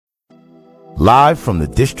live from the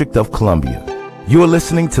District of Columbia. You are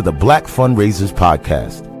listening to the Black Fundraisers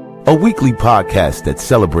Podcast, a weekly podcast that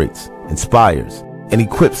celebrates, inspires, and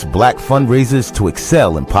equips Black fundraisers to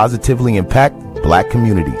excel and positively impact Black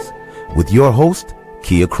communities. With your host,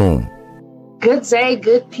 Kia Kroom. Good day,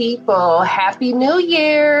 good people. Happy New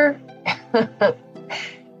Year.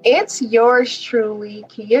 It's yours truly,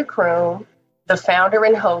 Kia Kroom, the founder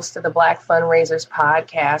and host of the Black Fundraisers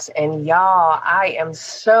Podcast. And y'all, I am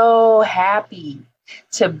so happy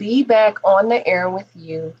to be back on the air with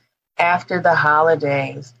you after the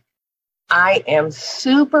holidays. I am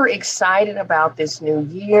super excited about this new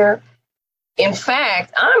year. In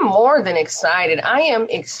fact, I'm more than excited. I am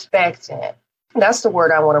expectant. That's the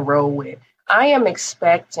word I want to roll with. I am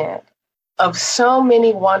expectant of so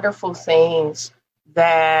many wonderful things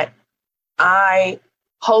that I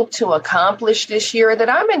hope to accomplish this year, that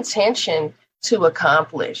I'm intentioned to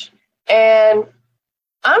accomplish. And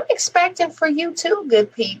I'm expecting for you too,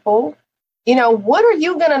 good people. You know, what are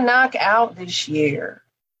you going to knock out this year?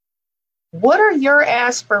 What are your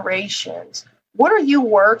aspirations? What are you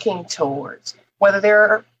working towards? Whether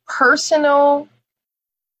they're personal,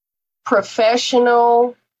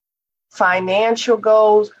 professional, financial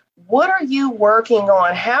goals, what are you working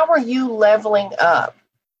on? How are you leveling up?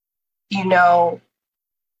 You know,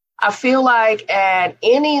 I feel like at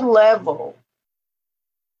any level,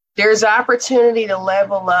 there's opportunity to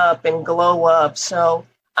level up and glow up. So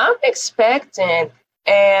I'm expectant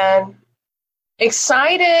and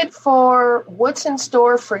excited for what's in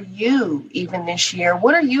store for you even this year.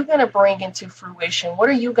 What are you going to bring into fruition? What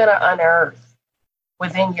are you going to unearth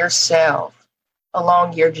within yourself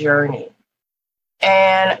along your journey?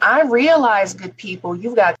 And I realize, good people,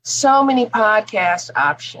 you've got so many podcast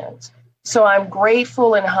options. So I'm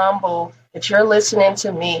grateful and humble that you're listening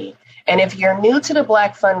to me. And if you're new to the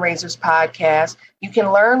Black Fundraisers Podcast, you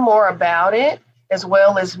can learn more about it, as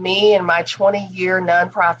well as me and my 20-year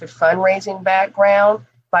nonprofit fundraising background,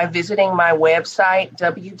 by visiting my website,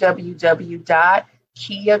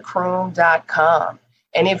 www.kiakroom.com.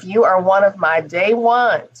 And if you are one of my day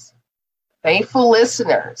ones, faithful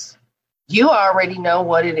listeners, you already know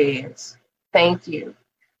what it is. Thank you.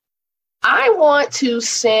 I want to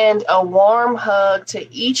send a warm hug to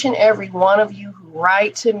each and every one of you who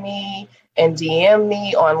write to me and DM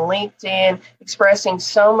me on LinkedIn, expressing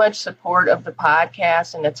so much support of the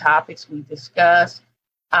podcast and the topics we discuss.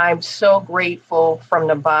 I'm so grateful from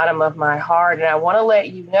the bottom of my heart. And I want to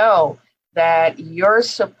let you know that your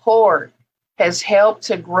support has helped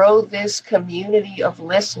to grow this community of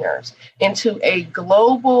listeners into a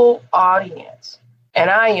global audience.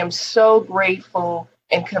 And I am so grateful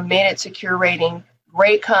and committed to curating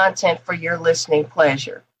great content for your listening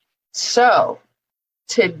pleasure. So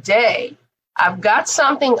today, I've got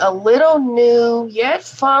something a little new yet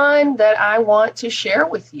fun that I want to share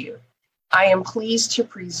with you. I am pleased to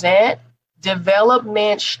present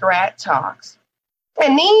Development Strat-talks.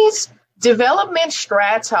 And these Development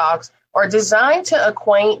Strat-talks are designed to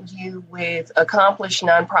acquaint you with accomplished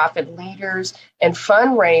nonprofit leaders and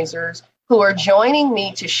fundraisers who are joining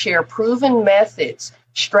me to share proven methods,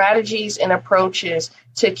 strategies, and approaches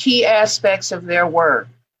to key aspects of their work.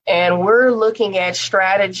 And we're looking at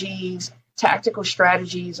strategies, tactical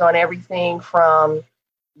strategies on everything from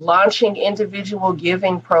launching individual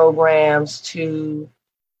giving programs to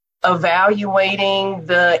evaluating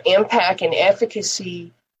the impact and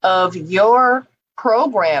efficacy of your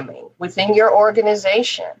programming within your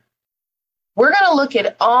organization. We're going to look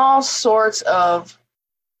at all sorts of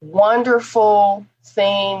wonderful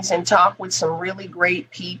things and talk with some really great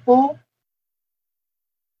people.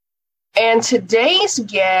 And today's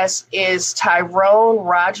guest is Tyrone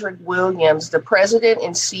Roderick Williams, the president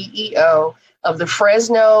and CEO of the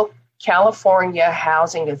Fresno, California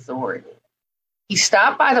Housing Authority. He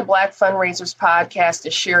stopped by the Black Fundraisers Podcast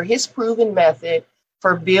to share his proven method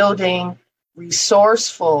for building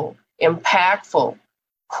resourceful, impactful,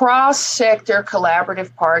 cross-sector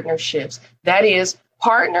collaborative partnerships. That is,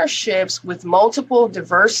 partnerships with multiple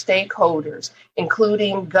diverse stakeholders,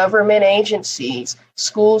 including government agencies,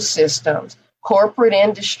 school systems, corporate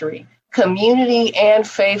industry, community, and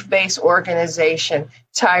faith-based organization.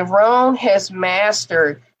 Tyrone has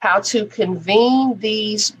mastered how to convene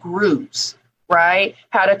these groups, right?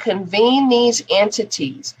 How to convene these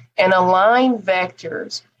entities and align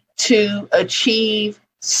vectors to achieve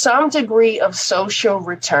some degree of social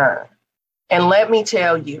return. And let me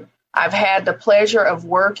tell you, I've had the pleasure of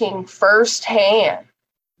working firsthand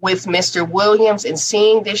with Mr. Williams and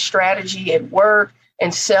seeing this strategy at work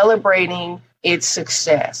and celebrating its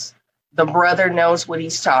success. The brother knows what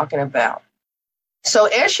he's talking about. So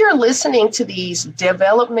as you're listening to these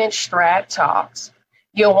development Strat-talks,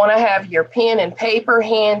 you'll want to have your pen and paper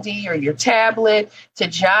handy or your tablet to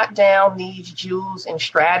jot down these jewels and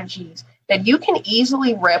strategies that you can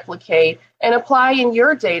easily replicate and apply in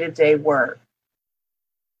your day-to-day work.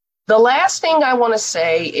 The last thing I want to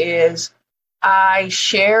say is I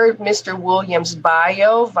shared Mr. Williams'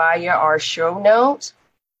 bio via our show notes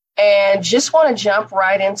and just want to jump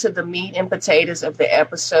right into the meat and potatoes of the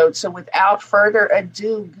episode. So without further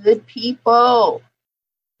ado, good people,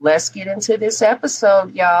 let's get into this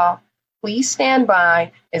episode, y'all. Please stand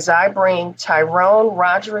by as I bring Tyrone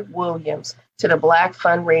Roderick Williams to the Black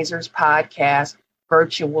Fundraisers Podcast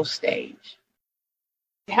virtual stage.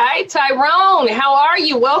 Hi, Tyrone. How are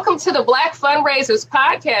you? Welcome to the Black Fundraisers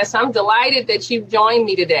Podcast. I'm delighted that you've joined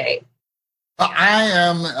me today. I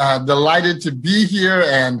am delighted to be here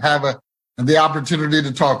and have the opportunity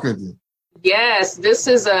to talk with you. Yes, this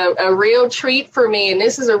is a real treat for me, and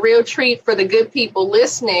this is a real treat for the good people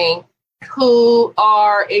listening who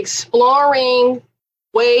are exploring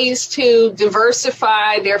ways to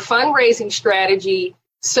diversify their fundraising strategy.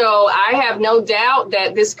 So I have no doubt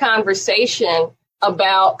that this conversation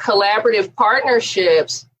about collaborative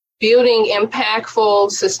partnerships, building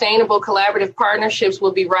impactful, sustainable collaborative partnerships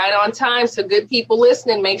will be right on time. So good people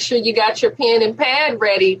listening, make sure you got your pen and pad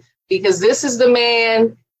ready, because this is the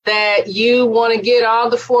man that you want to get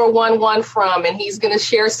all the 411 from, and he's going to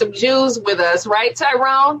share some jewels with us. Right,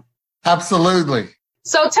 Tyrone? Absolutely.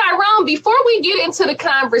 So Tyrone, before we get into the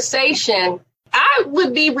conversation, I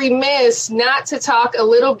would be remiss not to talk a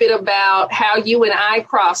little bit about how you and I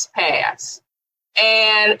crossed paths.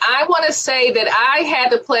 And I want to say that I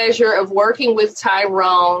had the pleasure of working with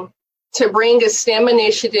Tyrone to bring a STEM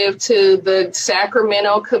initiative to the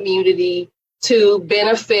Sacramento community to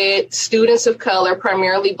benefit students of color,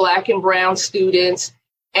 primarily Black and Brown students.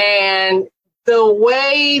 And the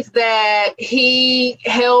way that he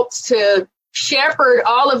helped to shepherd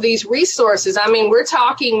all of these resources, I mean, we're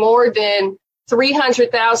talking more than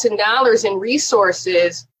 $300,000 in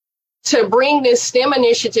resources to bring this STEM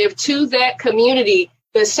initiative to that community,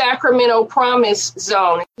 the Sacramento Promise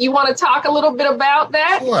Zone. You want to talk a little bit about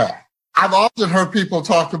that? Sure. I've often heard people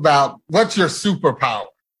talk about what's your superpower,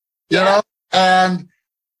 you know? And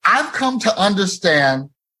I've come to understand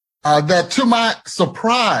that, to my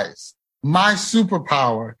surprise, my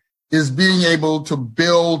superpower is being able to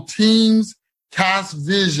build teams, cast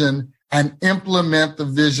vision, and implement the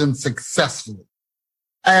vision successfully.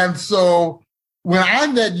 And so when I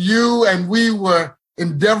met you and we were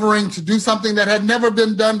endeavoring to do something that had never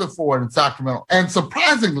been done before in Sacramento, and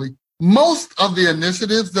surprisingly, most of the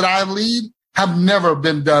initiatives that I lead have never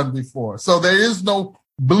been done before. So there is no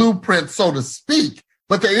blueprint, so to speak,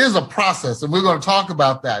 but there is a process, and we're going to talk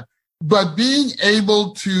about that. But being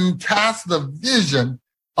able to cast the vision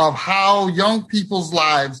of how young people's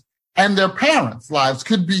lives and their parents' lives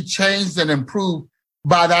could be changed and improved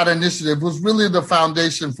by that initiative was really the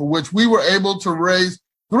foundation for which we were able to raise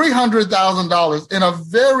 $300,000 in a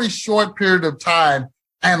very short period of time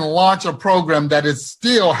and launch a program that is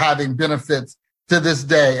still having benefits to this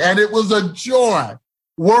day. And it was a joy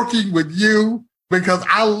working with you, because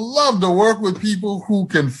I love to work with people who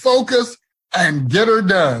can focus and get her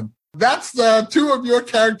done. That's two of your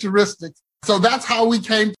characteristics. So that's how we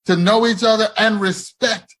came to know each other and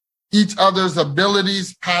respect each other's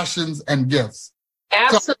abilities, passions, and gifts.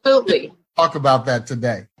 Absolutely. So talk about that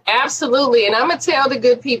today. Absolutely. And I'm going to tell the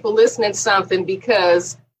good people listening something,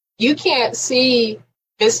 because you can't see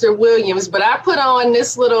Mr. Williams, but I put on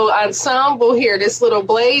this little ensemble here, this little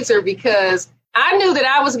blazer, because I knew that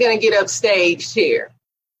I was going to get upstaged here,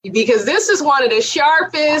 because this is one of the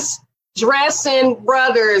sharpest dressing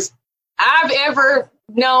brothers I've ever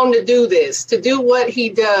known to do this, to do what he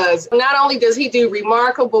does. Not only does he do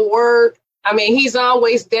remarkable work, I mean, he's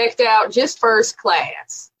always decked out just first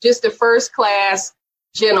class, just a first class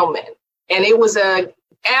gentleman. And it was an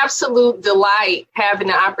absolute delight having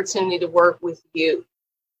the opportunity to work with you.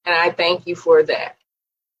 And I thank you for that.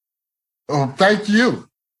 Oh, thank you.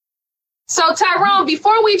 So, Tyrone,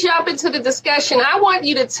 before we jump into the discussion, I want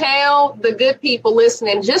you to tell the good people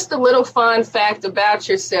listening just a little fun fact about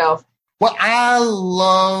yourself. Well, I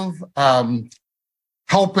love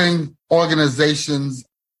helping organizations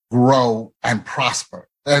grow and prosper.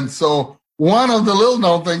 And so one of the little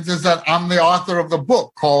known things is that I'm the author of the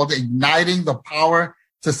book called Igniting the Power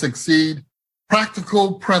to Succeed,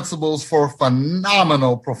 Practical Principles for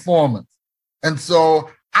Phenomenal Performance. And so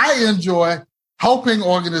I enjoy helping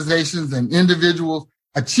organizations and individuals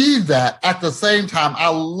achieve that. At the same time, I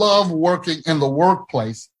love working in the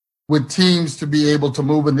workplace with teams to be able to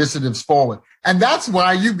move initiatives forward. And that's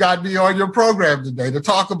why you got me on your program today, to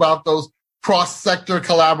talk about those cross-sector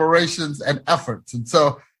collaborations and efforts. And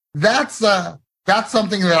so that's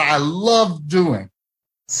something that I love doing.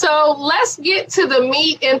 So let's get to the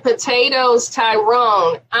meat and potatoes,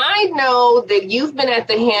 Tyrone. I know that you've been at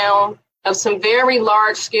the helm of some very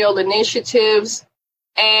large-scale initiatives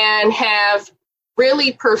and have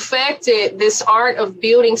really perfected this art of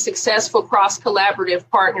building successful cross-collaborative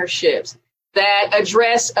partnerships that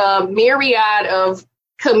address a myriad of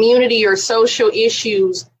community or social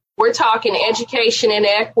issues. We're talking education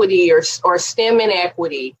inequity or STEM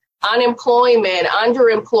inequity, unemployment,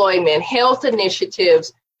 underemployment, health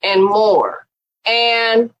initiatives, and more.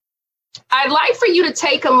 And I'd like for you to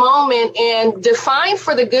take a moment and define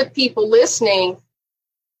for the good people listening,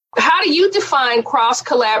 how do you define cross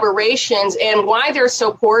collaborations and why they're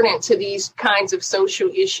so important to these kinds of social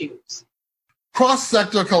issues?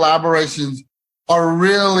 Cross-sector collaborations are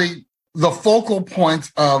really the focal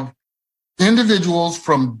points of individuals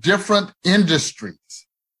from different industries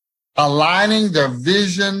aligning their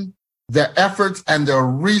vision, their efforts, and their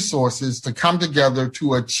resources to come together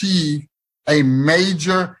to achieve a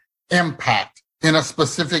major impact in a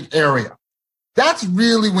specific area. That's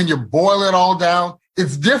really, when you boil it all down,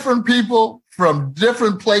 it's different people from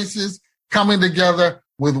different places coming together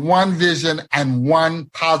with one vision and one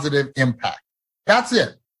positive impact. That's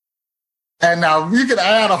it. And now you could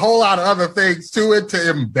add a whole lot of other things to it to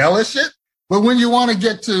embellish it. But when you want to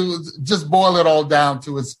get to just boil it all down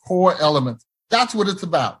to its core elements, that's what it's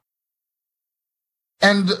about.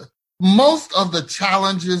 And most of the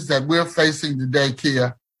challenges that we're facing today,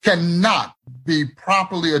 Kia, cannot be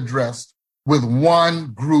properly addressed with one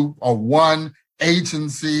group or one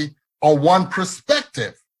agency or one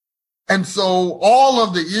perspective. And so all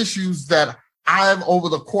of the issues that I've, over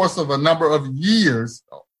the course of a number of years,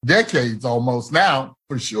 decades almost now,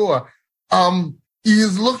 for sure,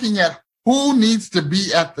 is looking at who needs to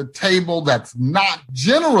be at the table that's not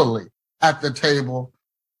generally at the table,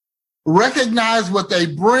 recognize what they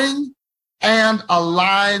bring, and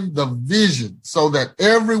align the vision so that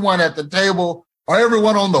everyone at the table or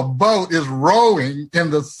everyone on the boat is rowing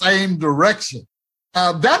in the same direction.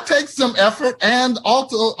 That takes some effort and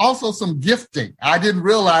also some gifting. I didn't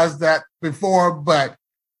realize that before, but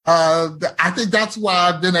I think that's why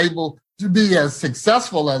I've been able to be as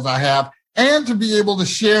successful as I have, and to be able to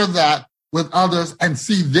share that with others and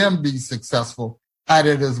see them be successful at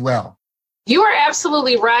it as well. You are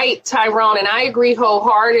absolutely right, Tyrone, and I agree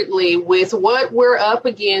wholeheartedly with what we're up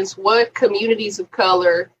against, what communities of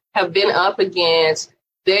color have been up against.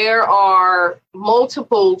 There are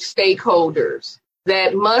multiple stakeholders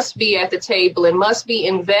that must be at the table and must be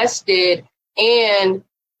invested in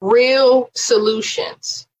real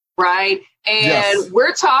solutions, right? And yes,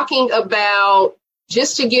 we're talking about,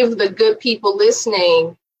 just to give the good people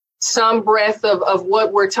listening some breadth of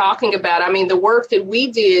what we're talking about. I mean, the work that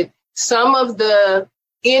we did, some of the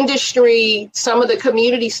industry, some of the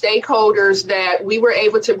community stakeholders that we were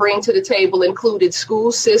able to bring to the table included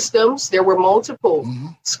school systems. There were multiple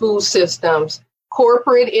school systems,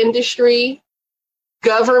 corporate industry,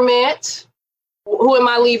 government. Who am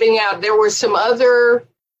I leaving out? There were some other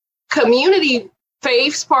community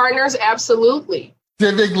faiths partners. Absolutely.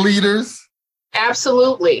 Civic leaders.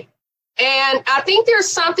 Absolutely. And I think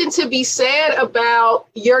there's something to be said about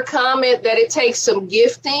your comment that it takes some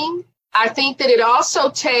gifting. I think that it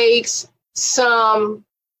also takes some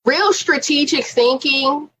real strategic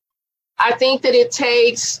thinking. I think that it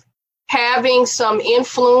takes having some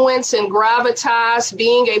influence and gravitas,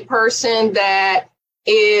 being a person that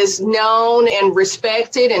is known and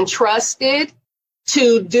respected and trusted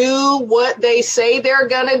to do what they say they're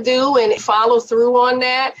going to do and follow through on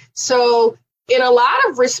that. So in a lot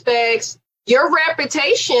of respects, your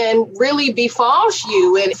reputation really befalls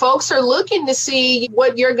you, and folks are looking to see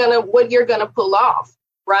what you're gonna pull off,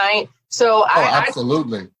 right? So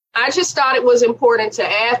absolutely. I just thought it was important to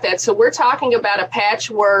add that. So we're talking about a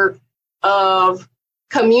patchwork of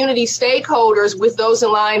community stakeholders with those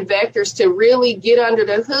aligned vectors to really get under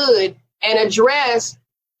the hood and address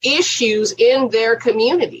issues in their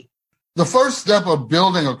community. The first step of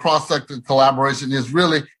building a cross-sector collaboration is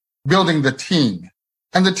really building the team.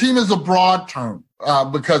 And the team is a broad term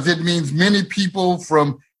because it means many people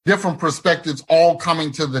from different perspectives all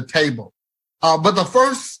coming to the table. But the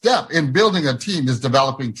first step in building a team is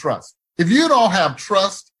developing trust. If you don't have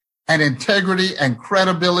trust and integrity and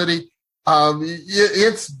credibility,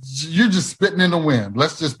 you're just spitting in the wind.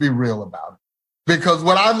 Let's just be real about it. Because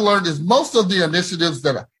what I've learned is most of the initiatives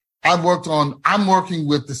that I've worked on, I'm working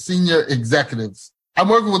with the senior executives. I'm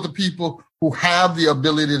working with the people who have the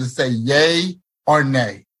ability to say yay or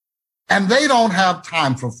nay. And they don't have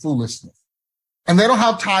time for foolishness. And they don't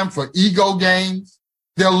have time for ego games.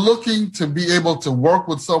 They're looking to be able to work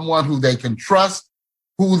with someone who they can trust,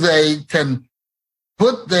 who they can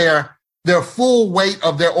put their full weight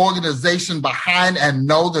of their organization behind and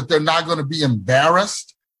know that they're not going to be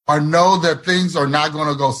embarrassed or know that things are not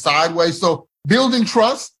going to go sideways. So building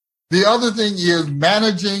trust. The other thing is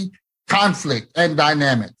managing conflict and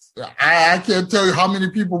dynamics. I can't tell you how many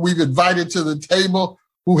people we've invited to the table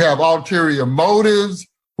who have ulterior motives,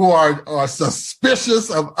 who are suspicious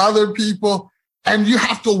of other people. And you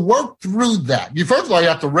have to work through that. First of all, you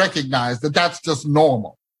have to recognize that that's just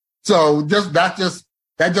normal. So that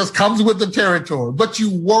just comes with the territory. But you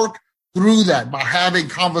work through that by having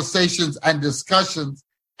conversations and discussions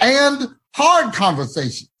and hard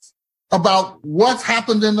conversations about what's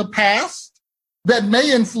happened in the past that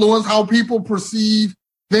may influence how people perceive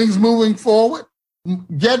things moving forward.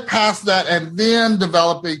 Get past that and then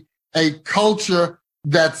developing a culture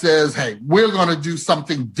that says, hey, we're going to do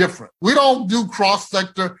something different. We don't do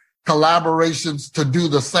cross-sector collaborations to do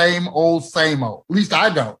the same old. At least I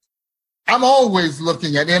don't. I'm always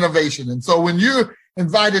looking at innovation. And so when you're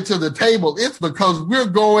invited to the table, it's because we're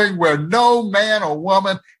going where no man or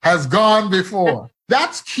woman has gone before.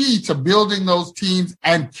 That's key to building those teams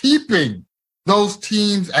and keeping those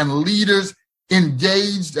teams and leaders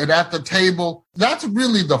engaged and at the table. That's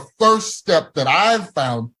really the first step that I've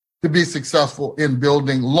found to be successful in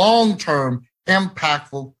building long-term,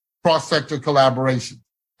 impactful cross-sector collaboration.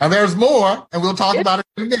 And there's more, and we'll talk about it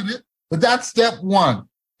in a minute, but that's step one,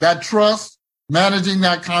 that trust, managing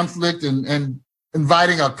that conflict, and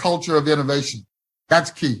inviting a culture of innovation.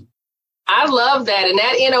 That's key. I love that. And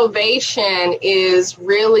that innovation is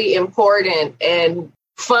really important. And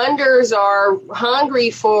funders are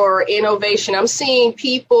hungry for innovation. I'm seeing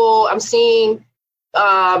people,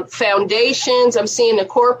 foundations, I'm seeing the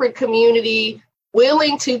corporate community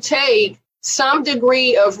willing to take some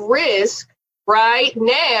degree of risk right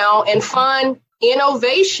now and fund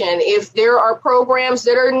innovation. If there are programs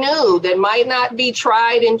that are new, that might not be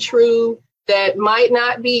tried and true, that might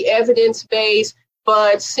not be evidence-based,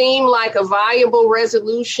 but seem like a viable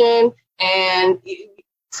resolution, and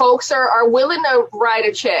folks are willing to write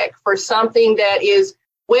a check for something that is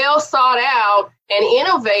well thought out and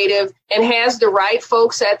innovative and has the right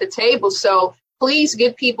folks at the table. So please,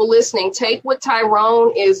 good people listening, take what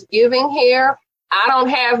Tyrone is giving here. I don't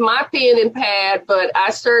have my pen and pad, but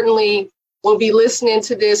I certainly will be listening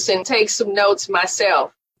to this and take some notes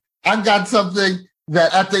myself. I've got something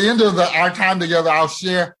that at the end of our time together, I'll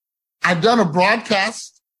share. I've done a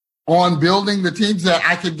broadcast on building the teams that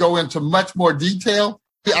I could go into much more detail.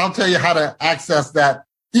 I'll tell you how to access that.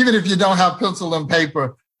 Even if you don't have pencil and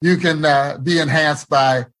paper, you can be enhanced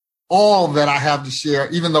by all that I have to share,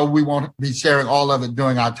 even though we won't be sharing all of it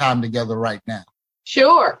during our time together right now.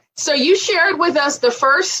 Sure. So you shared with us the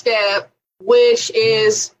first step, which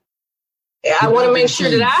is, I want to make sure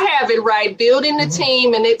that I have it right, building the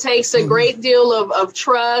team. And it takes a great deal of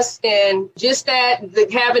trust, and just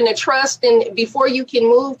having the trust before you can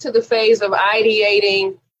move to the phase of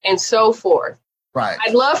ideating and so forth. Right.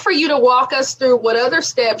 I'd love for you to walk us through what other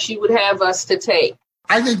steps you would have us to take.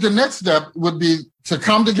 I think the next step would be to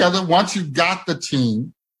come together once you've got the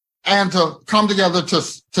team and to come together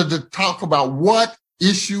to talk about what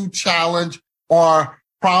issue, challenge, or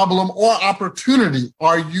problem or opportunity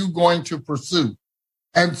are you going to pursue.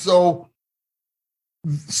 And so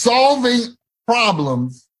solving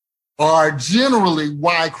problems are generally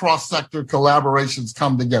why cross-sector collaborations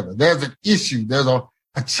come together. There's an issue, there's a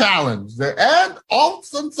challenge, and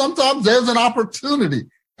also sometimes there's an opportunity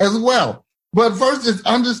as well. But first, it's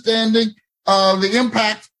understanding the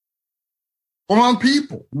impact on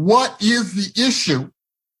people. What is the issue?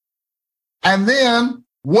 And then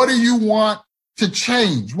what do you want to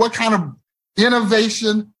change? What kind of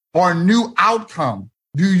innovation or new outcome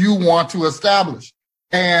do you want to establish?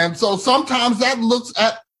 And so sometimes that looks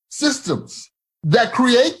at systems that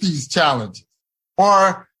create these challenges,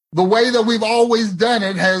 or the way that we've always done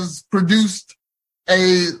it has produced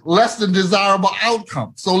a less than desirable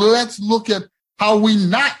outcome. So let's look at how we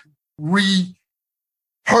not rehearse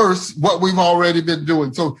what we've already been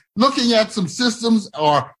doing. So looking at some systems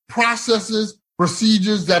or processes,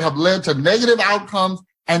 procedures that have led to negative outcomes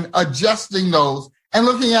and adjusting those, and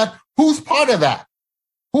looking at who's part of that,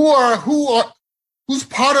 who's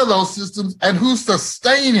part of those systems, and who's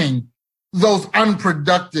sustaining those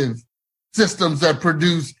unproductive systems that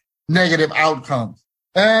produce negative outcomes.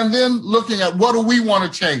 And then looking at what do we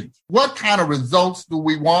want to change? What kind of results do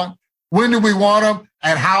we want? When do we want them?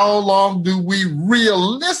 And how long do we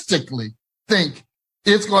realistically think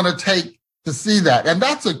it's going to take to see that. And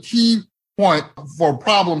that's a key point for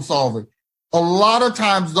problem solving. A lot of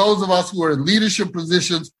times, those of us who are in leadership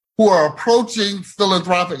positions who are approaching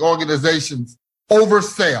philanthropic organizations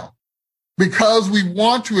oversell because we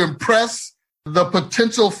want to impress the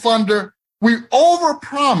potential funder. We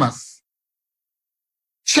overpromise.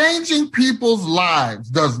 Changing people's lives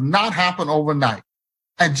does not happen overnight.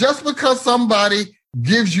 And just because somebody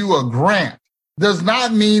gives you a grant does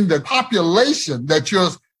not mean the population that you're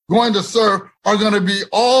going to serve are going to be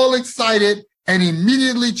all excited and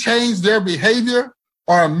immediately change their behavior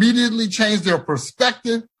or immediately change their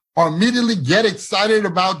perspective or immediately get excited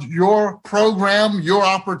about your program, your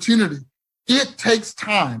opportunity. It takes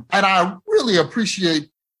time. And I really appreciate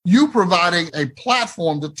you providing a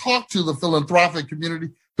platform to talk to the philanthropic community,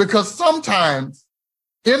 because sometimes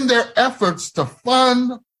in their efforts to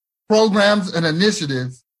fund programs and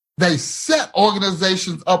initiatives, they set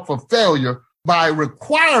organizations up for failure by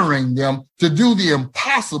requiring them to do the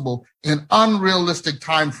impossible in unrealistic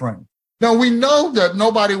timeframes. Now, we know that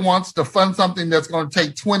nobody wants to fund something that's going to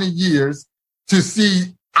take 20 years to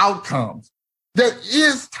see outcomes. There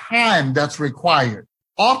is time that's required.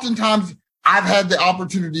 Oftentimes, I've had the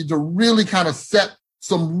opportunity to really kind of set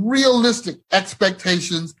some realistic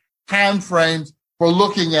expectations, timeframes for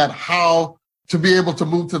looking at how to be able to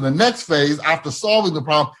move to the next phase after solving the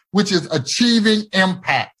problem, which is achieving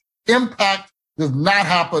impact. Impact does not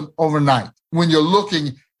happen overnight when you're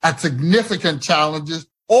looking at significant challenges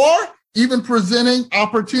or even presenting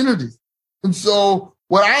opportunities. And so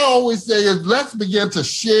what I always say is, let's begin to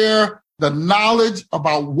share the knowledge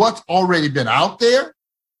about what's already been out there.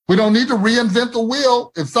 We don't need to reinvent the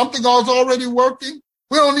wheel. If something is already working,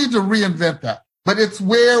 we don't need to reinvent that. But it's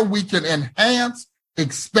where we can enhance,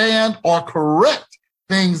 expand, or correct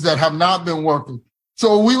things that have not been working.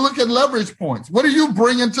 So we look at leverage points. What are you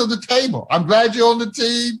bringing to the table? I'm glad you're on the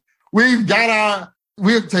team.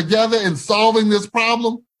 We're together in solving this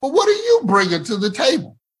problem. But what are you bringing to the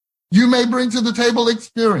table? You may bring to the table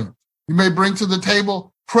experience. You may bring to the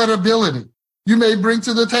table credibility. You may bring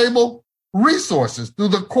to the table resources through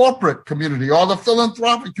the corporate community or the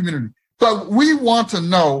philanthropic community. But we want to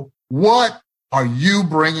know, what are you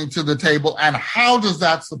bringing to the table and how does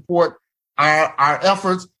that support our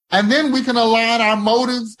efforts? And then we can align our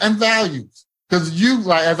motives and values. Because you,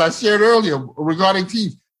 like, as I shared earlier regarding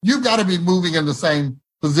teams, you've got to be moving in the same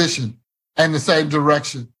position and the same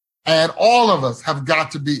direction. And all of us have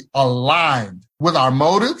got to be aligned with our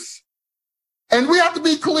motives. And we have to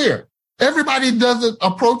be clear. Everybody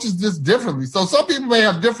approaches this differently. So some people may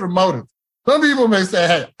have different motives. Some people may say,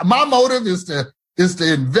 hey, my motive is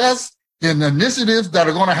to invest in initiatives that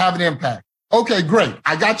are going to have an impact. Okay, great.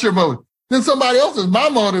 I got your motive. Then somebody else's, my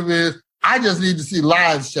motive is, I just need to see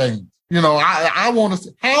lives change. I want to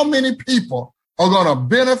see how many people are going to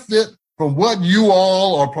benefit from what you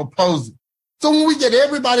all are proposing. So when we get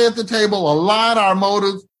everybody at the table, align our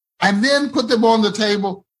motives, and then put them on the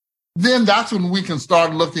table, then that's when we can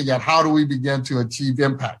start looking at how do we begin to achieve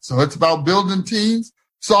impact. So it's about building teams,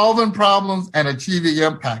 solving problems, and achieving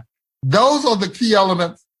impact. Those are the key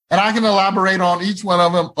elements, and I can elaborate on each one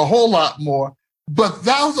of them a whole lot more, but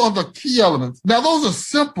those are the key elements. Now, those are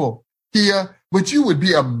simple here, but you would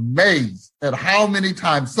be amazed at how many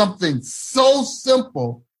times something so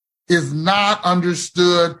simple is not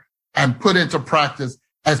understood and put into practice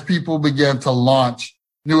as people begin to launch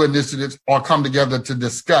new initiatives or come together to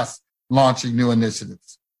discuss launching new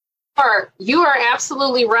initiatives. You are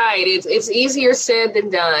absolutely right. It's easier said than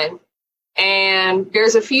done. And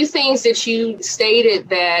there's a few things that you stated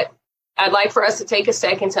that I'd like for us to take a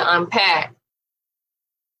second to unpack.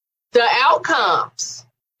 The outcomes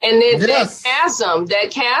and then Yes. that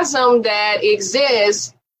chasm that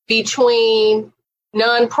exists between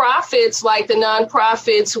nonprofits like the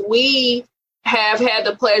nonprofits we have had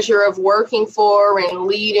the pleasure of working for and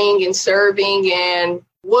leading and serving, and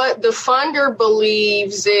what the funder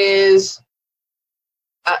believes is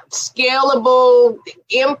scalable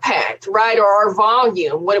impact, right? Or our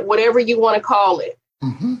volume, whatever you want to call it.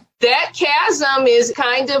 Mm-hmm. That chasm is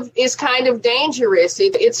kind of dangerous.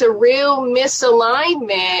 It's a real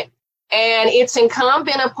misalignment, and it's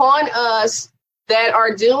incumbent upon us that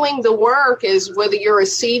are doing the work, is whether you're a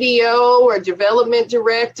CDO or a development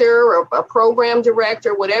director or a program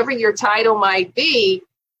director, whatever your title might be,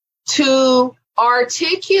 to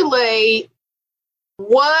articulate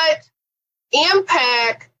what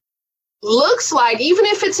impact looks like, even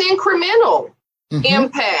if it's incremental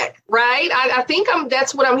impact, right? I think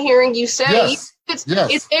that's what I'm hearing you say. Yes.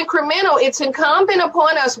 It's incremental. It's incumbent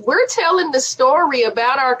upon us. We're telling the story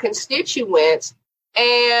about our constituents,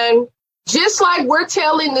 and just like we're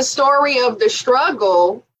telling the story of the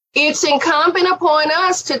struggle, it's incumbent upon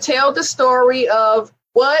us to tell the story of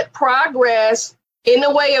what progress in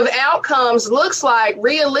the way of outcomes looks like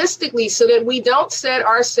realistically, so that we don't set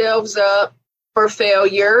ourselves up for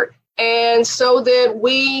failure, and so that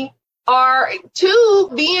we are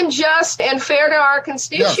being just and fair to our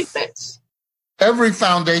constituents. Yes. Every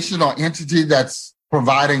foundation or entity that's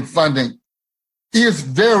providing funding is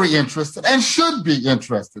very interested and should be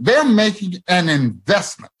interested. They're making an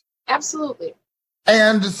investment. Absolutely.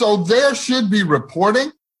 And so there should be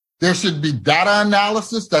reporting. There should be data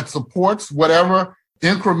analysis that supports whatever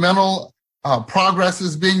incremental progress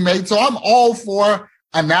is being made. So I'm all for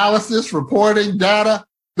analysis, reporting, data,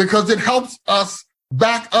 because it helps us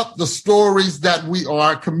back up the stories that we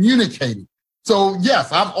are communicating. So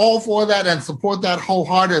yes, I'm all for that and support that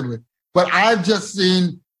wholeheartedly. But I've just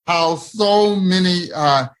seen how so many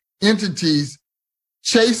entities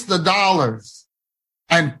chase the dollars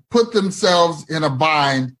and put themselves in a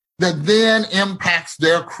bind that then impacts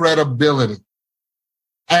their credibility,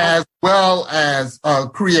 as well as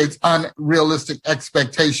creates unrealistic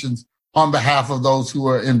expectations on behalf of those who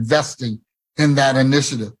are investing in that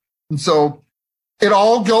initiative. And so it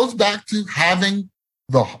all goes back to having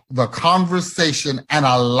the conversation and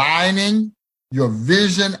aligning your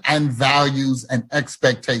vision and values and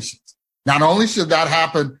expectations. Not only should that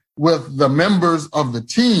happen with the members of the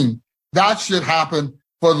team, that should happen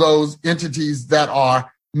for those entities that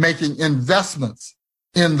are making investments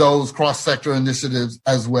in those cross-sector initiatives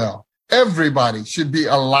as well. Everybody should be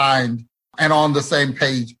aligned and on the same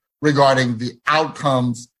page regarding the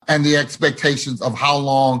outcomes and the expectations of how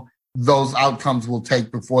long those outcomes will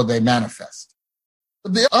take before they manifest.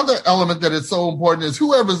 The other element that is so important is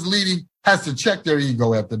whoever's leading has to check their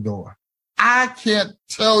ego at the door. I can't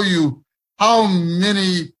tell you how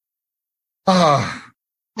many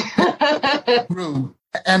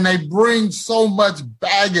and they bring so much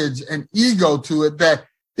baggage and ego to it that,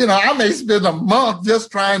 I may spend a month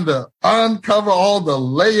just trying to uncover all the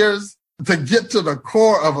layers to get to the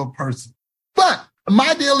core of a person. But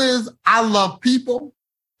my deal is I love people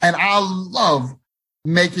and I love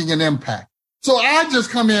making an impact. So I just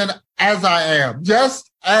come in as I am,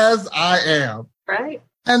 just as I am. Right.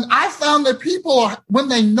 And I found that people, when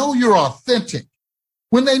they know you're authentic,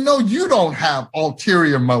 when they know you don't have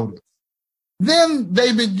ulterior motives, then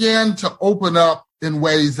they begin to open up in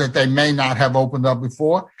ways that they may not have opened up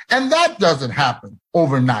before. And that doesn't happen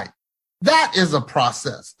overnight. That is a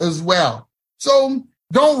process as well. So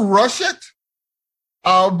don't rush it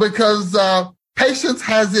because patience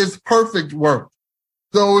has its perfect work.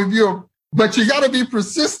 So but you got to be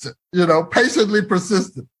persistent, patiently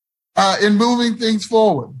persistent in moving things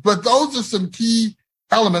forward. But those are some key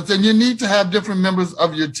elements, and you need to have different members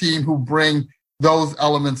of your team who bring those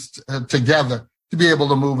elements together to be able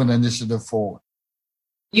to move an initiative forward.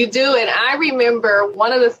 You do. And I remember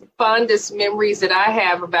one of the fondest memories that I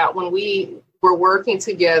have about when we were working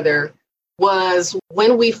together was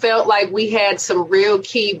when we felt like we had some real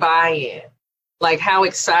key buy-in, like how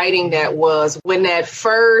exciting that was when that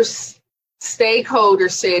first stakeholder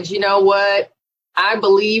said, you know what, I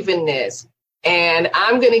believe in this and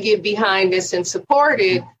I'm going to get behind this and support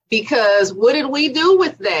it, because what did we do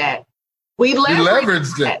with that? We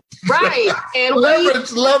leveraged it. Right. And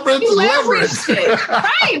leveraged it.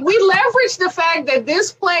 Right. We leveraged the fact that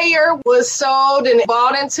this player was sold and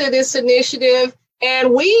bought into this initiative.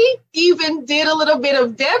 And we even did a little bit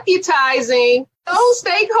of deputizing those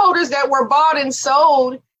stakeholders that were bought and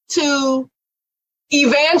sold to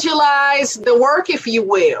evangelize the work, if you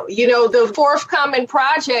will, the forthcoming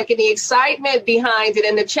project and the excitement behind it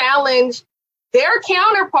and the challenge their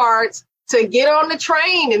counterparts to get on the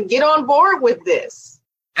train and get on board with this.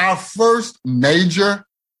 Our first major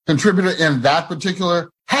contributor in that particular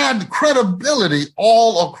had credibility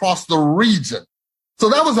all across the region. So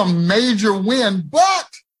that was a major win, but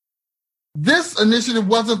this initiative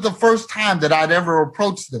wasn't the first time that I'd ever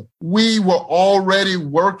approached them. We were already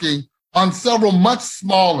working on several much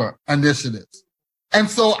smaller initiatives. And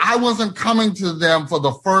so I wasn't coming to them for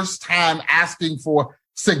the first time asking for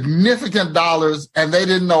significant dollars, and they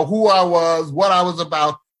didn't know who I was, what I was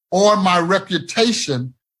about, or my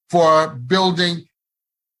reputation for building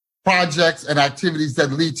projects and activities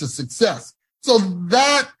that lead to success. So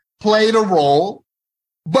that played a role,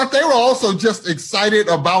 but they were also just excited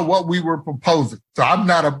about what we were proposing. So I'm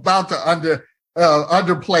not about to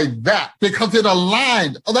underplay that because it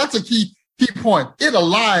aligned. Oh, that's a key point. It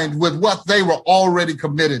aligned with what they were already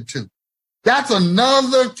committed to. That's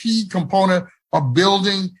another key component of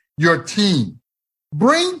building your team.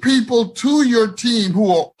 Bring people to your team who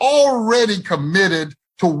are already committed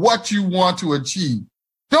to what you want to achieve.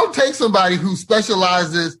 Don't take somebody who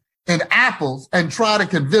specializes in apples and try to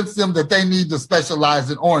convince them that they need to specialize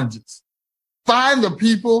in oranges. Find the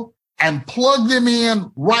people and plug them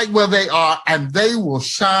in right where they are, and they will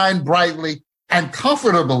shine brightly and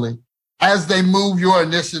comfortably as they move your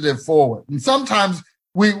initiative forward. And sometimes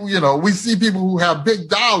we see people who have big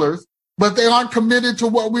dollars, but they aren't committed to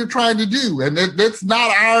what we're trying to do. And it's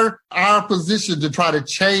not our position to try to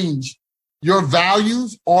change your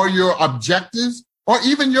values or your objectives or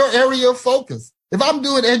even your area of focus. If I'm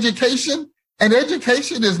doing education and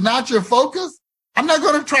education is not your focus, I'm not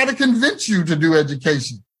going to try to convince you to do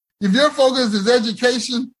education. If your focus is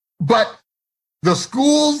education, but the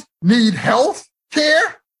schools need health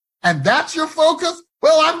care, and that's your focus,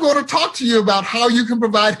 well, I'm going to talk to you about how you can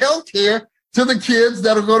provide health care to the kids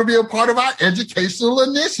that are going to be a part of our educational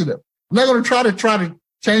initiative. I'm not going to try to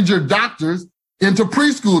change your doctors into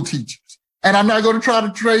preschool teachers. And I'm not going to try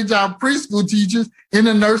to change our preschool teachers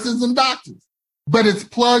into nurses and doctors. But it's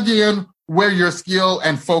plug in where your skill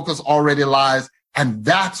and focus already lies. And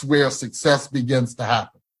that's where success begins to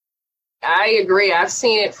happen. I agree. I've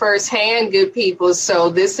seen it firsthand, good people. So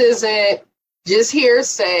this isn't just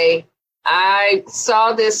hearsay. I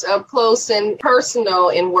saw this up close and personal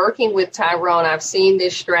in working with Tyrone. I've seen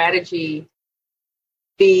this strategy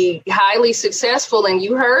be highly successful. And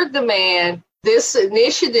you heard the man, this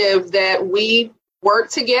initiative that we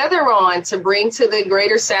work together on to bring to the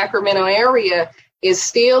greater Sacramento area is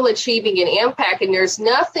still achieving an impact. And there's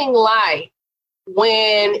nothing like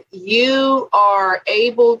when you are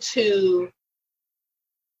able to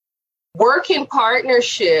work in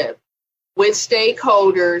partnership with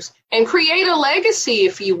stakeholders and create a legacy,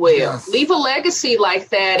 if you will. Yes. Leave a legacy like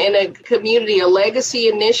that in a community, a legacy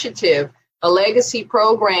initiative, a legacy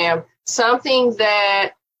program, something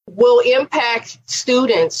that will impact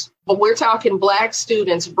students. But we're talking Black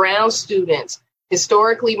students, brown students,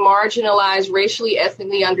 historically marginalized, racially,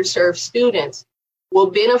 ethnically underserved students, will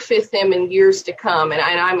benefit them in years to come. And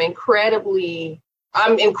I'm incredibly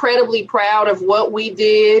proud of what we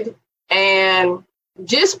did. And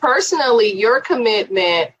just personally, your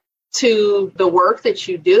commitment to the work that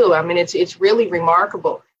you do. I mean, it's really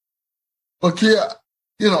remarkable. Look here,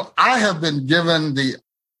 I have been given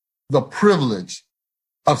the privilege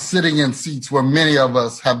of sitting in seats where many of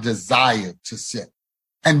us have desired to sit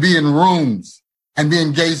and be in rooms and be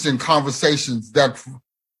engaged in conversations that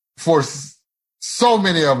for so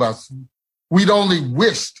many of us, we'd only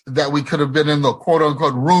wished that we could have been in the quote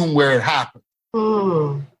unquote room where it happened.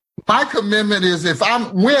 My commitment is as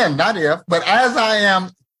I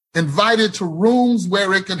am invited to rooms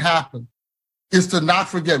where it can happen, is to not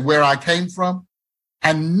forget where I came from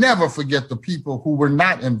and never forget the people who were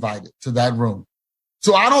not invited to that room.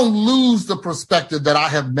 So I don't lose the perspective that I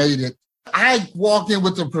have made it. I walk in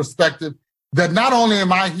with the perspective that not only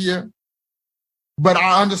am I here, but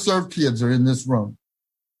our underserved kids are in this room.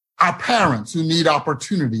 Our parents who need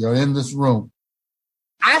opportunity are in this room.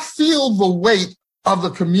 I feel the weight of the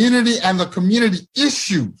community and the community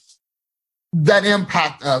issues that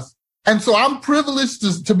impact us. And so I'm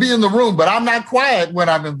privileged to be in the room, but I'm not quiet when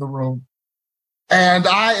I'm in the room. And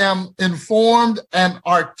I am informed and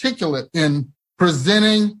articulate in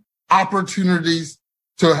presenting opportunities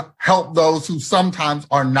to help those who sometimes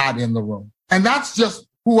are not in the room. And that's just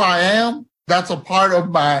who I am. That's a part of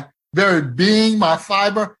my very being, my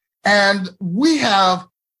fiber. And we have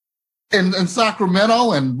in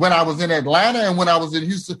Sacramento, and when I was in Atlanta and when I was in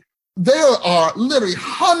Houston, there are literally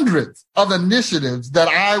hundreds of initiatives that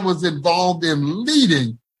I was involved in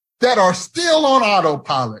leading that are still on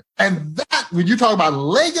autopilot. And that, when you talk about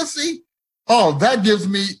legacy, that gives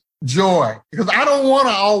me joy, because I don't want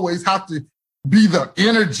to always have to be the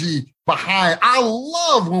energy behind. I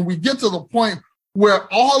love when we get to the point where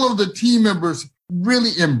all of the team members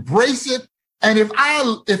really embrace it. And if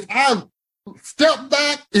I step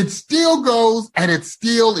back, it still goes and it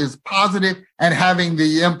still is positive and having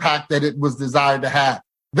the impact that it was desired to have.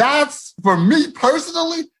 That's, for me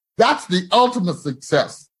personally, that's the ultimate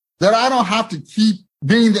success, that I don't have to keep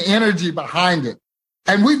being the energy behind it.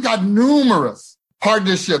 And we've got numerous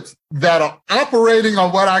partnerships that are operating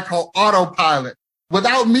on what I call autopilot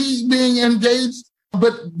without me being engaged,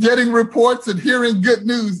 but getting reports and hearing good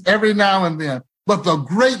news every now and then. But the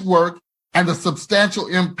great work and the substantial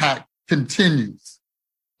impact continues.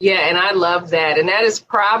 Yeah, and I love that. And that is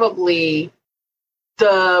probably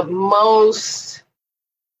the most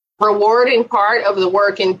rewarding part of the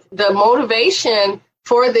work. And the motivation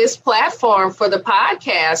for this platform, for the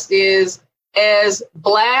podcast, is as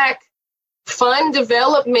Black fund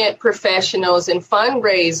development professionals and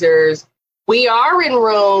fundraisers, we are in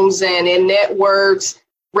rooms and in networks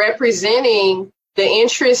representing the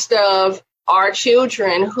interest of our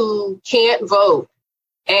children who can't vote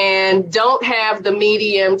and don't have the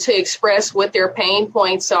medium to express what their pain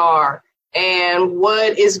points are and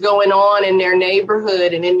what is going on in their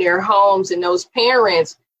neighborhood and in their homes, and those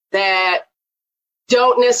parents that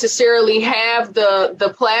don't necessarily have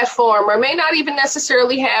the platform or may not even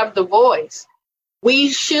necessarily have the voice. We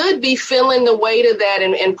should be feeling the weight of that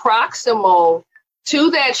and proximal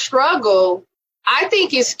to that struggle. I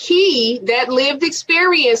think is key, that lived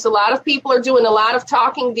experience. A lot of people are doing a lot of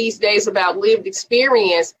talking these days about lived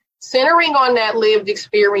experience, centering on that lived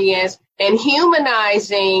experience and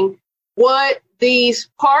humanizing what these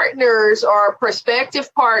partners or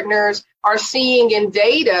prospective partners are seeing in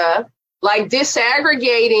data, like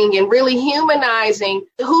disaggregating and really humanizing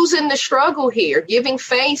who's in the struggle here, giving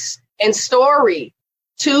face and story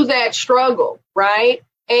to that struggle, right?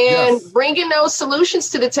 And Yes. bringing those solutions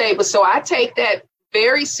to the table. So I take that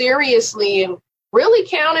very seriously and really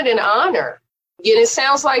count it an honor. And it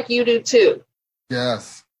sounds like you do too.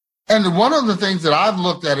 Yes. And one of the things that I've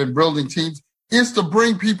looked at in building teams is to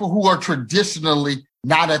bring people who are traditionally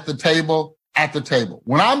not at the table.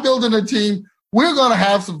 When I'm building a team, we're going to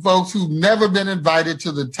have some folks who've never been invited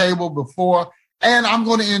to the table before, and I'm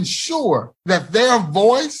going to ensure that their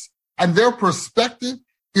voice and their perspective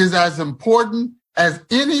is as important as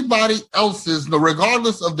anybody else's,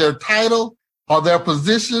 regardless of their title or their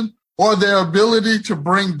position or their ability to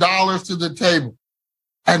bring dollars to the table.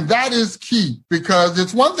 And that is key, because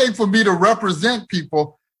it's one thing for me to represent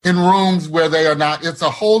people in rooms where they are not. It's a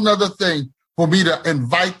whole nother thing for me to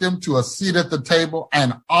invite them to a seat at the table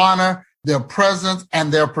and honor their presence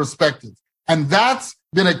and their perspectives. And that's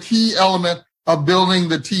been a key element of building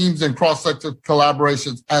the teams and cross-sector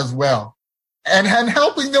collaborations as well. And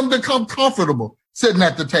helping them become comfortable sitting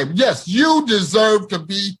at the table. Yes, you deserve to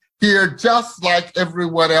be here just like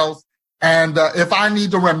everyone else. And if I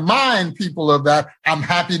need to remind people of that, I'm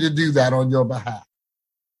happy to do that on your behalf.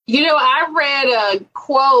 You know, I read a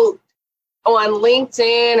quote on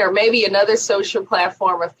LinkedIn or maybe another social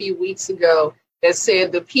platform a few weeks ago that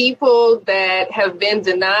said the people that have been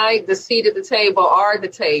denied the seat at the table are the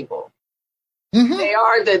table. Mm-hmm. They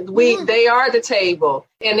are the table.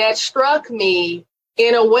 And that struck me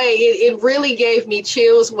in a way. It really gave me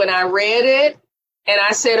chills when I read it. And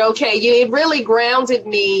I said, okay, it really grounded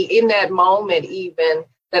me in that moment, even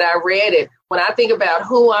that I read it. When I think about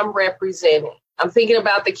who I'm representing, I'm thinking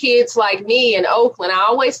about the kids like me in Oakland. I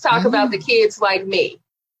always talk about the kids like me,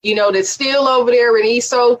 that's still over there in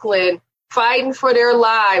East Oakland fighting for their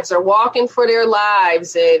lives or walking for their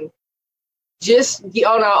lives, and just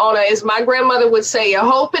on a, as my grandmother would say, a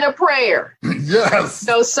hope and a prayer. Yes.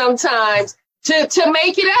 So sometimes to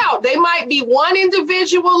make it out, they might be one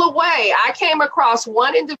individual away. I came across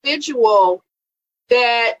one individual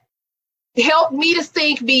that helped me to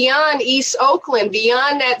think beyond East Oakland,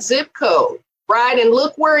 beyond that zip code, right? And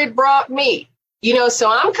look where it brought me.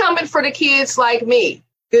 So I'm coming for the kids like me,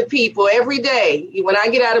 good people, every day. When I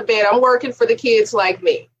get out of bed, I'm working for the kids like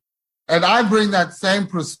me. And I bring that same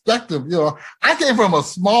perspective. I came from a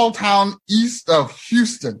small town east of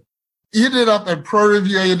Houston, ended up at Prairie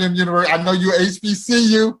View A&M University. I know you're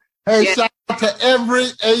HBCU. Hey, yeah. Shout out to every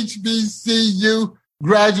HBCU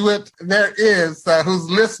graduate there is who's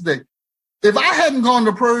listening. If I hadn't gone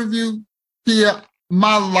to Prairie View, Kia,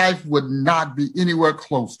 my life would not be anywhere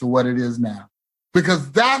close to what it is now,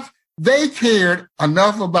 because they cared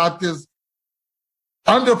enough about this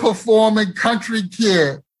underperforming country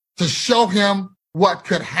kid to show him what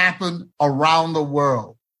could happen around the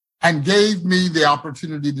world, and gave me the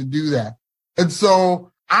opportunity to do that. And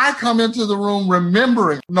so I come into the room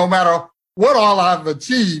remembering, no matter what all I've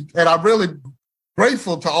achieved, and I'm really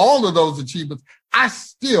grateful to all of those achievements, I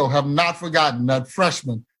still have not forgotten that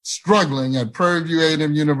freshman struggling at Prairie View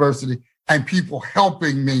A&M University and people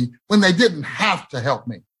helping me when they didn't have to help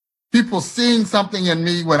me. People seeing something in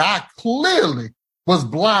me when I clearly was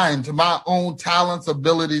blind to my own talents,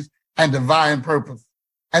 abilities, and divine purpose.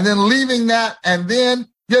 And then leaving that and then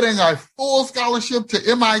getting a full scholarship to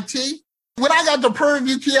MIT. When I got to Prairie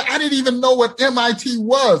View, Kia, I didn't even know what MIT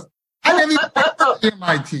was. I didn't even know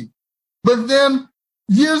MIT. But then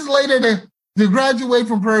years later, to graduate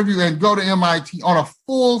from Prairie View and go to MIT on a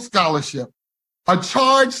full scholarship, a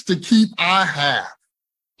charge to keep I have.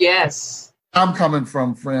 Yes. I'm coming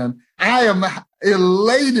from, friend. I am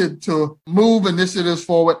elated to move initiatives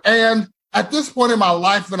forward. And at this point in my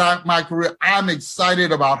life and my career, I'm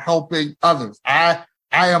excited about helping others. I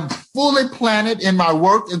am fully planted in my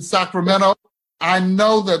work in Sacramento. I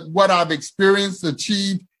know that what I've experienced,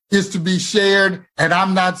 achieved, is to be shared, and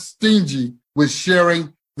I'm not stingy with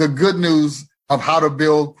sharing the good news of how to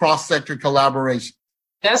build cross-sector collaboration.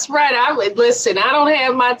 That's right. I don't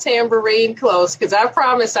have my tambourine close because I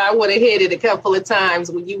promise I would have hit it a couple of times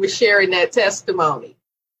when you were sharing that testimony.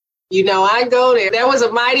 You know, I go there. That was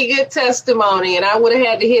a mighty good testimony, and I would have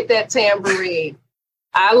had to hit that tambourine.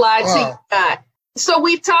 I lied to you not. So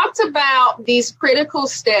we talked about these critical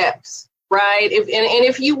steps, right?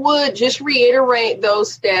 If you would just reiterate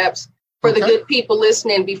those steps for the good people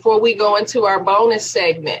listening before we go into our bonus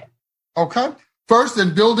segment. Okay. First,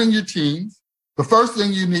 in building your teams, the first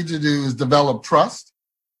thing you need to do is develop trust,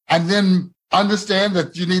 and then understand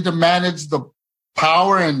that you need to manage the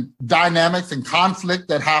power and dynamics and conflict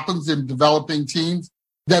that happens in developing teams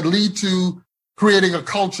that lead to creating a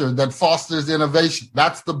culture that fosters innovation.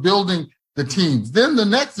 That's the building the teams. Then the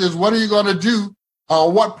next is, what are you going to do?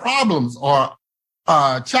 What problems or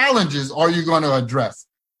challenges are you going to address?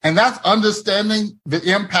 And that's understanding the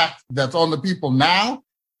impact that's on the people now.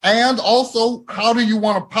 And also, how do you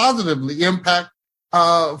want to positively impact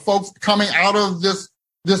folks coming out of this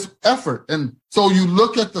effort? And so you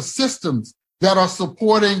look at the systems that are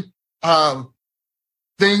supporting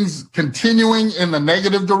things continuing in the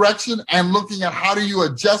negative direction and looking at how do you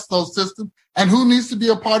adjust those systems and who needs to be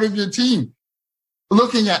a part of your team.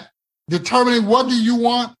 Looking at determining what do you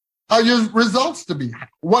want your results to be?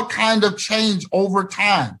 What kind of change over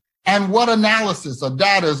time? And what analysis or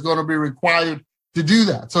data is going to be required to do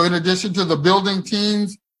that? So in addition to the building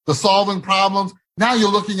teams, the solving problems, now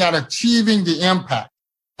you're looking at achieving the impact.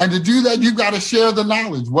 And to do that, you've got to share the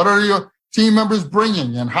knowledge. What are your team members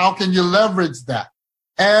bringing and how can you leverage that?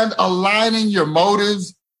 And aligning your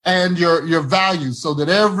motives and your values so that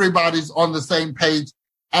everybody's on the same page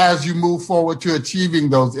as you move forward to achieving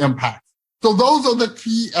those impacts. So those are the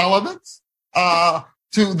key elements that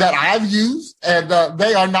I've used, and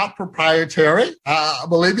they are not proprietary.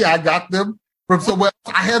 Believe me, I got them from somewhere.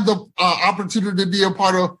 I had the opportunity to be a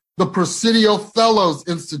part of the Presidio Fellows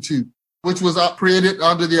Institute, which was created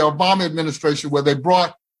under the Obama administration, where they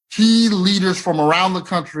brought key leaders from around the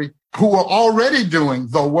country who were already doing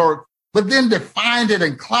the work, but then defined it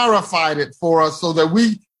and clarified it for us so that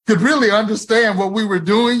we could really understand what we were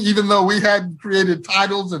doing, even though we hadn't created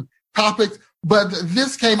titles and topics. But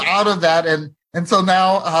this came out of that. And so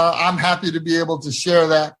now I'm happy to be able to share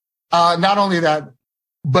that. Not only that,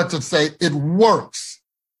 but to say it works.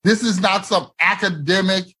 This is not some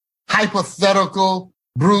academic, hypothetical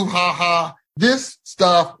brouhaha. This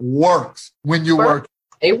stuff works when you work.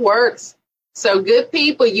 It works. So good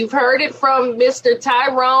people, you've heard it from Mr.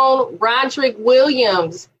 Tyrone Roderick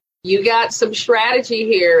Williams. You got some strategy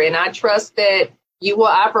here, and I trust that you will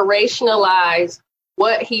operationalize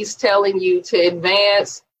what he's telling you to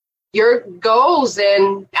advance your goals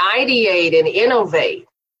and ideate and innovate.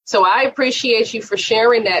 So I appreciate you for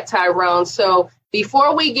sharing that, Tyrone. So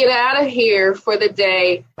before we get out of here for the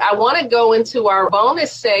day, I want to go into our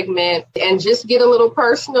bonus segment and just get a little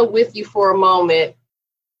personal with you for a moment.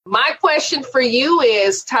 My question for you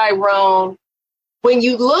is, Tyrone, when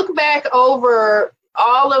you look back over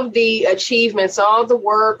all of the achievements, all the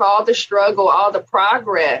work, all the struggle, all the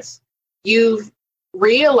progress you've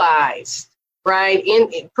realized, right,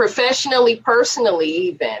 in professionally, personally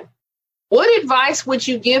even, what advice would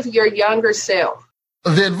you give your younger self?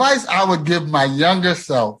 The advice I would give my younger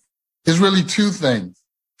self is really two things: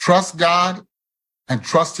 trust God and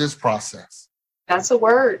trust his process. That's a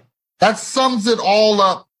word. That sums it all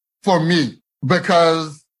up for me,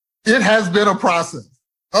 because it has been a process.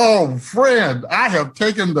 Oh, friend, I have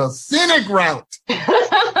taken the scenic route.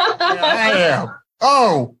 I am.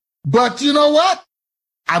 Oh, but you know what?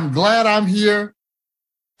 I'm glad I'm here,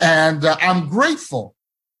 and I'm grateful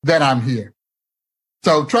that I'm here.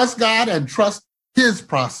 So trust God and trust his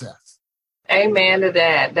process. Amen to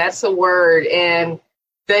that. That's a word. And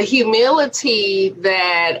the humility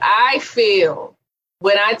that I feel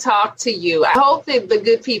when I talk to you, I hope that the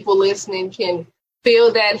good people listening can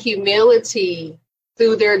feel that humility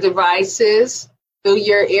through their devices, through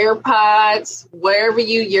your AirPods, wherever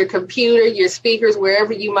your computer, your speakers,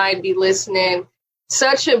 wherever you might be listening.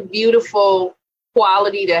 Such a beautiful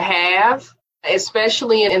quality to have,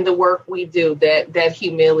 especially in the work we do, that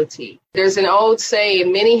humility. There's an old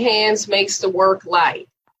saying, many hands makes the work light,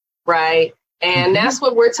 right? And that's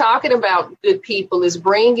what we're talking about, good people, is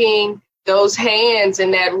bringing those hands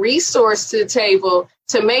and that resource to the table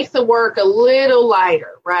to make the work a little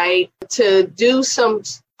lighter, right? To do some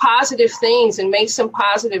positive things and make some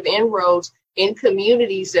positive inroads in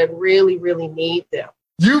communities that really, really need them.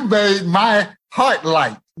 You made my heart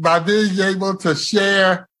light by being able to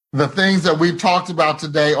share the things that we've talked about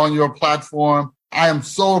today on your platform. I am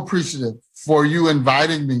so appreciative for you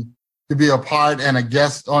inviting me to be a part and a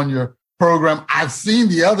guest on your program. I've seen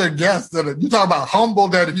the other guests you talk about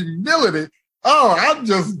humbled at humility. Oh, I'm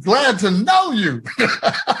just glad to know you.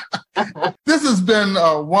 This has been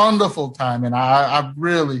a wonderful time, and I'm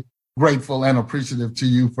really grateful and appreciative to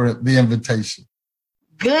you for the invitation.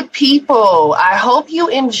 Good people, I hope you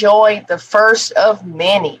enjoyed the first of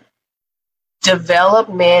many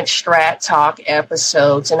Development Strat Talk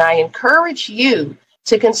episodes, and I encourage you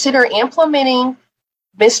to consider implementing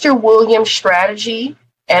Mr. Williams' strategy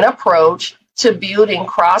and approach to building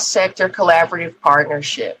cross-sector collaborative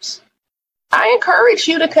partnerships. I encourage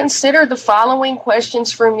you to consider the following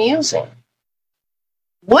questions for musing.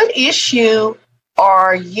 What issue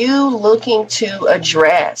are you looking to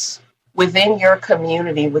address within your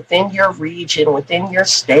community, within your region, within your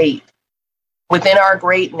state, within our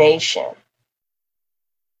great nation?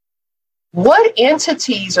 What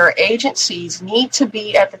entities or agencies need to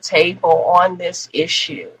be at the table on this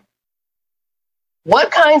issue?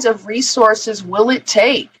 What kinds of resources will it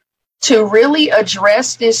take to really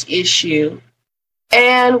address this issue?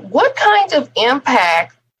 And what kind of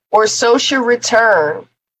impact or social return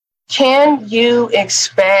can you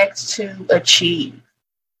expect to achieve?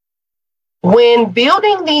 When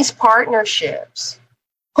building these partnerships,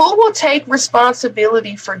 who will take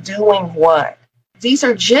responsibility for doing what? These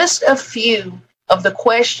are just a few of the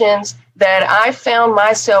questions that I found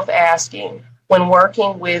myself asking when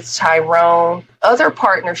working with Tyrone, other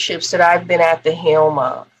partnerships that I've been at the helm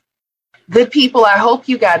of. Good people, I hope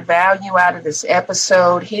you got value out of this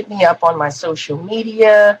episode. Hit me up on my social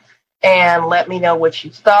media and let me know what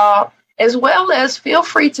you thought, as well as feel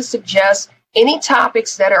free to suggest any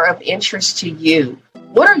topics that are of interest to you.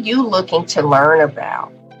 What are you looking to learn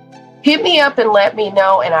about? Hit me up and let me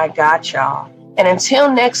know, and I got y'all. And until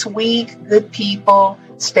next week, good people,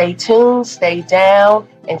 stay tuned, stay down,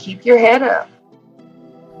 and keep your head up.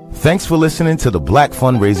 Thanks for listening to the Black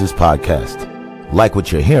Fundraisers Podcast. Like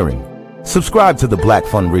what you're hearing? Subscribe to the Black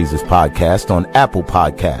Fundraisers Podcast on Apple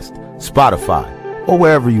Podcast, Spotify, or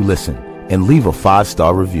wherever you listen, and leave a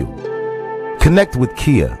 5-star review. Connect with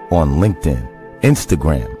Kia on LinkedIn,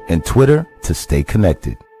 Instagram, and Twitter to stay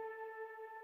connected.